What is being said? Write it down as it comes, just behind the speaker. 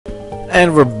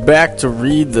And we're back to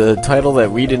read the title that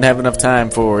we didn't have enough time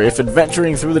for. If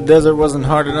adventuring through the desert wasn't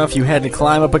hard enough, you had to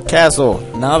climb up a castle.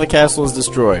 Now the castle is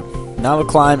destroyed. Now the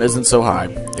climb isn't so high,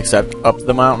 except up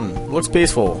the mountain. Looks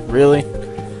peaceful. Really?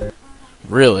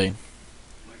 Really?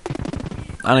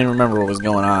 I don't even remember what was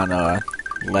going on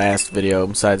last video,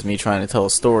 besides me trying to tell a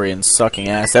story and sucking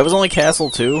ass. That was only Castle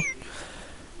 2?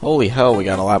 Holy hell, we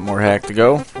got a lot more hack to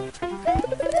go.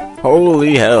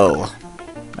 Holy hell.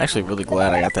 I'm actually really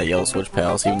glad I got that yellow switch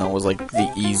palace, even though it was like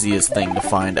the easiest thing to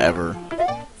find ever.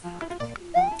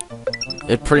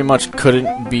 It pretty much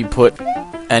couldn't be put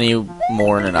any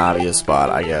more in an obvious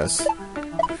spot, I guess.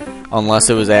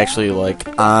 Unless it was actually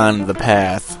like on the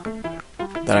path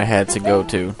that I had to go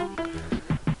to.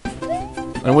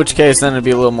 In which case, then it'd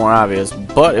be a little more obvious,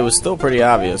 but it was still pretty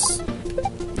obvious.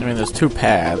 I mean, there's two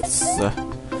paths.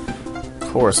 Of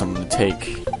course, I'm going to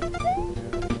take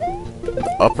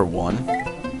the upper one.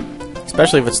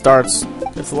 Especially if it starts,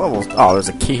 if the level's... Oh, there's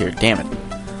a key here, damn it.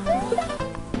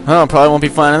 Oh, probably won't be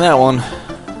finding that one.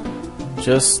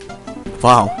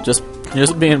 Wow, just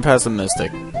being pessimistic.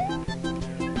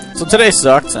 So today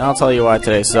sucked, and I'll tell you why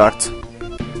today sucked.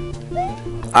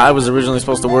 I was originally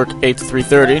supposed to work 8 to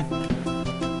 3:30,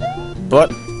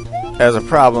 but as a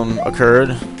problem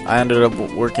occurred, I ended up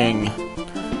working...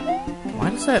 Why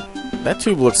does that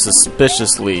tube look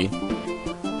suspiciously...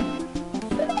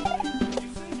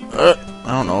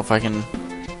 I don't know if I can...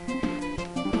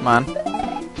 Come on.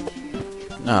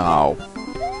 No.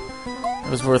 It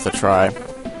was worth a try.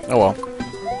 Oh well.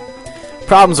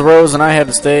 Problems arose and I had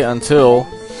to stay until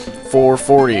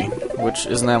 4:40, which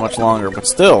isn't that much longer, but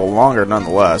still longer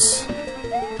nonetheless.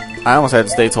 I almost had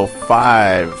to stay till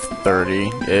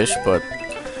 5:30-ish, but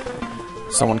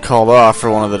someone called off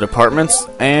for one of the departments,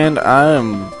 and I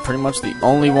am pretty much the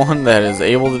only one that is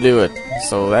able to do it.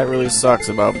 So that really sucks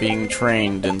about being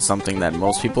trained in something that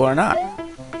most people are not.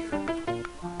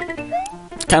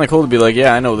 It's kind of cool to be like,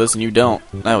 yeah, I know this and you don't.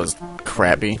 That was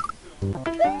crappy.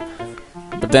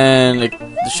 But then the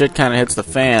shit kind of hits the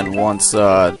fan once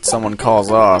someone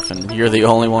calls off and you're the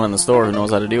only one in the store who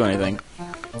knows how to do anything.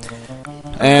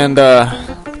 And the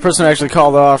person who actually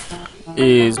called off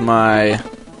is my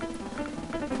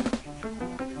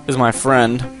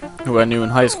friend who I knew in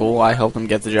high school. I helped him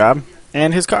get the job.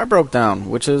 And his car broke down,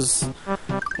 which is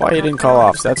why he didn't call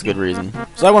off, so that's a good reason.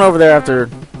 So I went over there after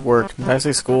work. Did I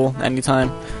say school?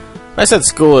 Anytime? If I said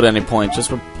school at any point,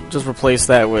 just replace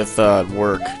that with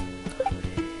work.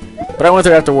 But I went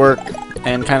there after work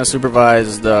and kind of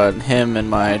supervised him and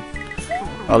my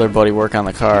other buddy work on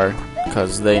the car,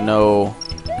 because they know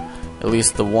at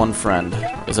least the one friend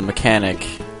is a mechanic,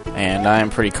 and I am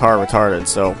pretty car retarded,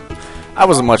 so I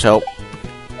wasn't much help.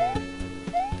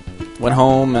 Went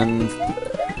home and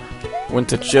went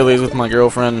to Chili's with my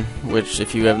girlfriend, which,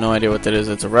 if you have no idea what that is,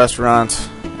 it's a restaurant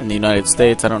in the United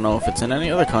States. I don't know if it's in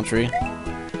any other country.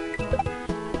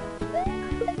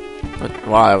 But,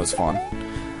 wow, that was fun.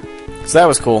 So that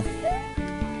was cool.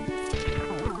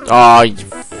 Aw,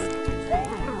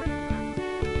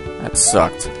 that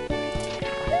sucked.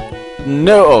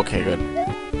 No, okay, good.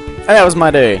 And that was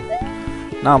my day.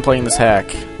 Now I'm playing this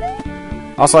hack.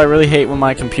 Also, I really hate when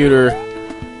my computer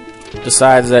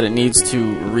decides that it needs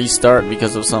to restart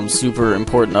because of some super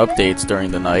important updates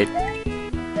during the night.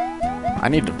 I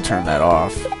need to turn that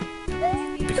off,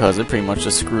 because it pretty much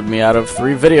just screwed me out of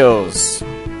 3 videos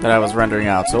that I was rendering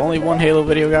out. So only one Halo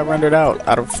video got rendered out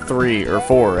of 3, or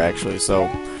 4 actually, so...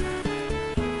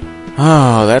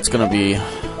 Oh, that's gonna be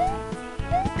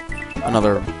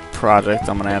another project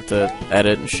I'm gonna have to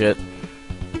edit and shit.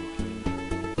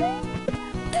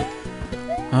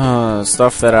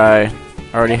 Stuff that I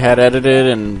already had edited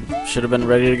and should have been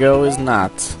ready to go is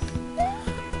not.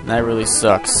 And that really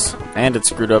sucks. And it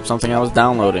screwed up something I was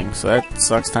downloading, so that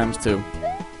sucks times 2.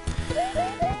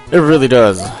 It really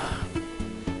does.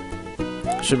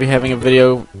 Should be having a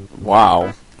video...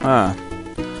 Wow. Huh.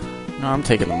 No, I'm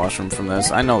taking the mushroom from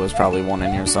this. I know there's probably one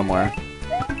in here somewhere.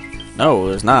 No,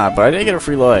 there's not, but I did get a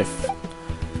free life.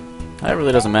 That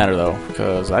really doesn't matter, though,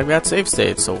 because I've got save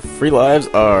states, so free lives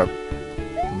are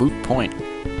moot point.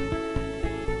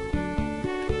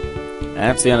 And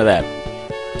that's the end of that.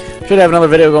 Should have another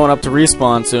video going up to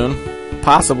Respawn soon.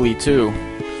 Possibly 2.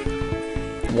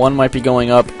 One might be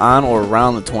going up on or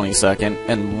around the 22nd,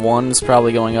 and one's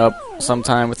probably going up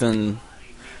sometime within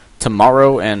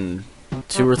tomorrow and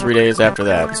 2 or 3 days after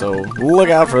that. So look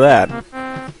out for that.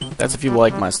 That's if you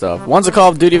like my stuff. One's a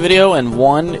Call of Duty video, and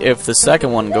one, if the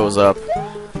second one goes up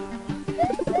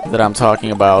that I'm talking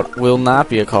about, will not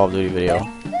be a Call of Duty video.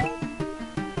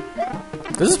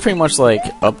 This is pretty much like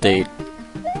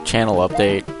channel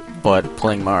update, but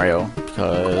playing Mario, because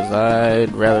because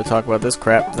I'd rather talk about this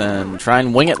crap than try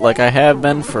and wing it like I have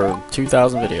been for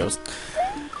 2,000 videos.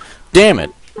 Damn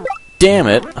it. Damn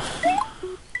it.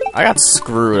 I got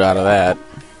screwed out of that.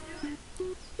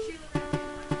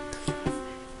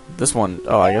 This one,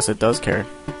 oh, I guess it does carry.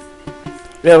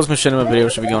 Yeah, those machinima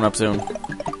videos should be going up soon.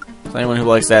 So anyone who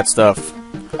likes that stuff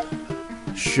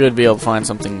should be able to find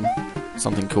something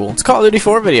cool. It's a Call of Duty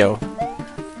 4 video.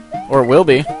 Or it will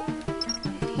be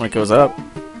when it goes up.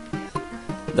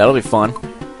 That'll be fun.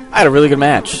 I had a really good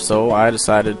match, so I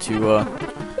decided to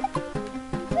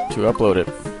upload it.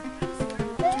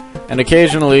 And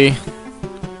occasionally,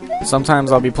 sometimes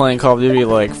I'll be playing Call of Duty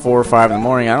like 4 or 5 in the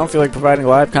morning. I don't feel like providing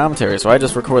live commentary, so I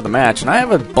just record the match. And I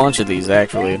have a bunch of these,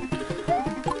 actually.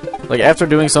 Like, after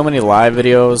doing so many live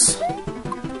videos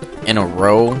in a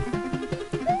row,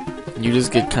 you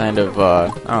just get kind of, I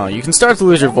don't know, you can start to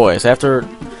lose your voice.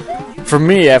 For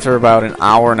me, after about an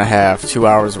hour and a half, 2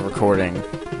 hours of recording,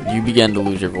 you begin to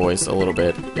lose your voice a little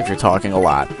bit if you're talking a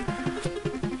lot.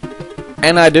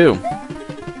 And I do.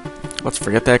 Let's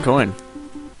forget that coin.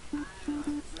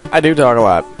 I do talk a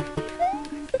lot.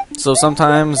 So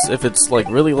sometimes, if it's like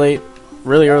really late,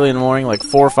 really early in the morning, like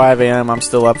 4 or 5 a.m., I'm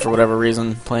still up for whatever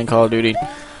reason, playing Call of Duty,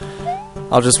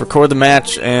 I'll just record the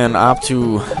match and opt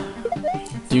to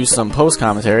do some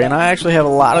post-commentary. And I actually have a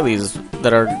lot of these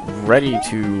that are ready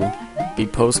to be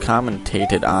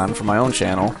post-commentated on for my own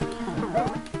channel.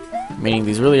 Meaning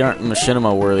these really aren't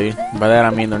machinima worthy. By that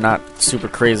I mean they're not super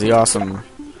crazy awesome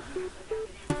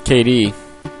KD.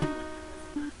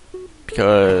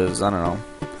 Because, I don't know,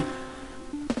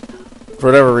 for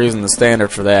whatever reason the standard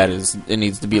for that is it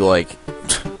needs to be like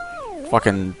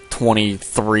fucking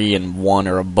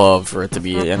 23-1 or above for it to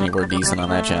be anywhere decent on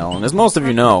that channel. And as most of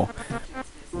you know,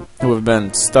 who have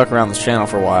been stuck around this channel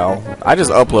for a while, I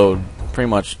just upload pretty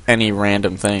much any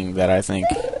random thing that I think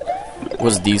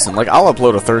was decent. Like, I'll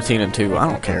upload a 13-2. I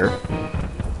don't care.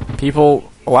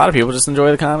 A lot of people just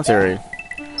enjoy the commentary.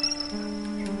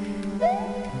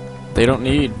 They don't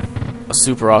need a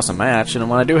super awesome match, and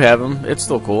when I do have them, it's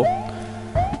still cool.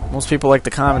 Most people like the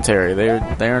commentary. They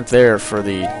aren't there for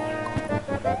the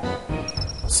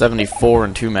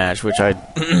 74-2 match, which I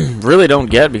really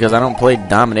don't get because I don't play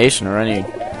domination or any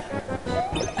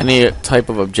type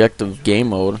of objective game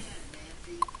mode.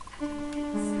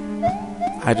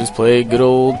 I just play good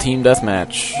old team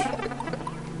deathmatch.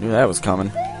 Knew that was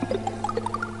coming.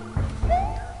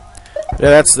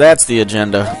 Yeah, that's the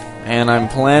agenda. And I'm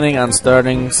planning on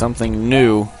starting something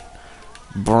new,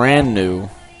 brand new,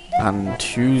 on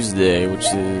Tuesday,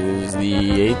 which is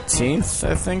the 18th,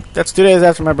 I think. That's 2 days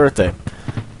after my birthday.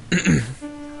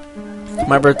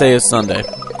 My birthday is Sunday.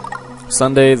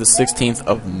 Sunday, the 16th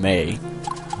of May.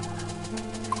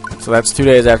 So that's 2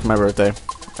 days after my birthday.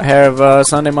 I have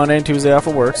Sunday, Monday, and Tuesday off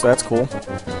of work, so that's cool.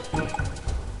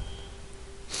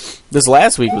 This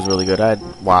last week was really good.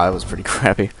 Wow, it was pretty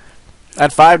crappy. I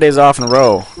had 5 days off in a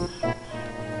row.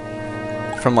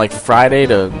 From like Friday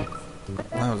to...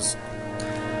 That was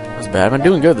bad. I've been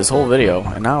doing good this whole video,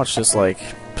 and now it's just like...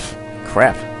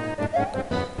 crap.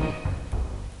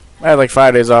 I had like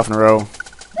 5 days off in a row,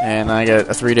 and I got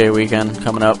a 3-day weekend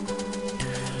coming up.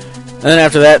 And then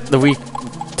after that, the week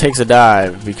takes a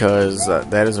dive, because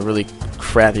that is a really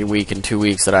crappy week in 2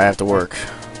 weeks that I have to work.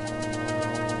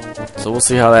 So we'll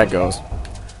see how that goes.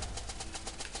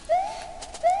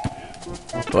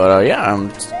 But yeah, I'm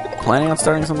planning on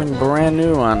starting something brand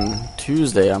new on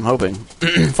Tuesday, I'm hoping.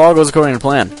 If all goes according to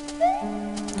plan.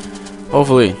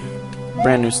 Hopefully.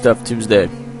 Brand new stuff Tuesday.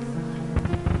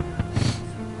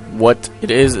 What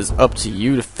it is up to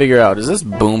you to figure out. Is this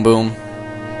Boom Boom?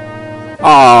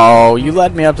 Oh, you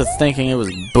led me up to thinking it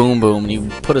was Boom Boom, and you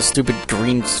put a stupid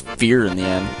green sphere in the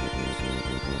end.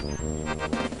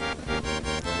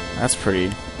 That's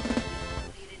pretty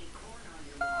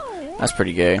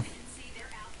gay.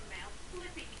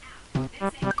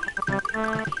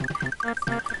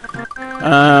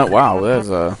 Wow, that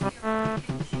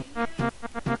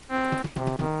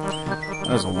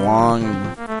was a long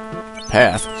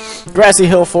path. Grassy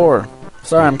Hill 4.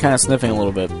 Sorry, I'm kind of sniffing a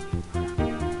little bit.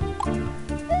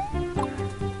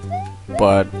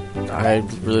 But I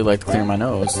really like to clear my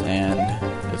nose, and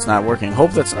it's not working.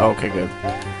 Hope that's... okay, good.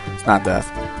 It's not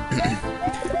death.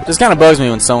 It just kind of bugs me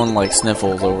when someone, like,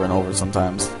 sniffles over and over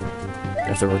sometimes.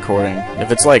 If they're recording.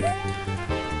 If it's, like,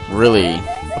 really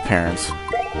apparent.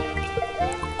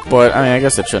 But, I mean, I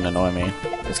guess it shouldn't annoy me.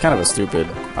 It's kind of a stupid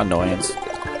annoyance.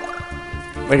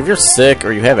 Like, if you're sick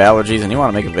or you have allergies and you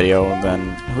want to make a video,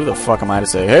 then who the fuck am I to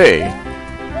say,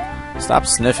 hey, stop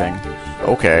sniffing.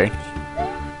 Okay.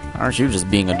 Aren't you just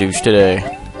being a douche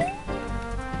today?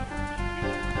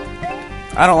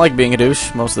 I don't like being a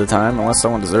douche most of the time, unless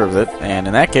someone deserves it. And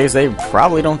in that case, they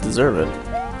probably don't deserve it.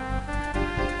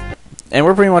 And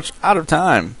we're pretty much out of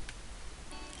time.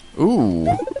 Ooh.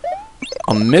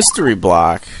 A mystery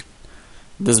block.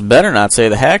 This better not say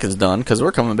the hack is done, because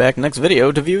we're coming back next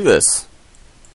video to view this.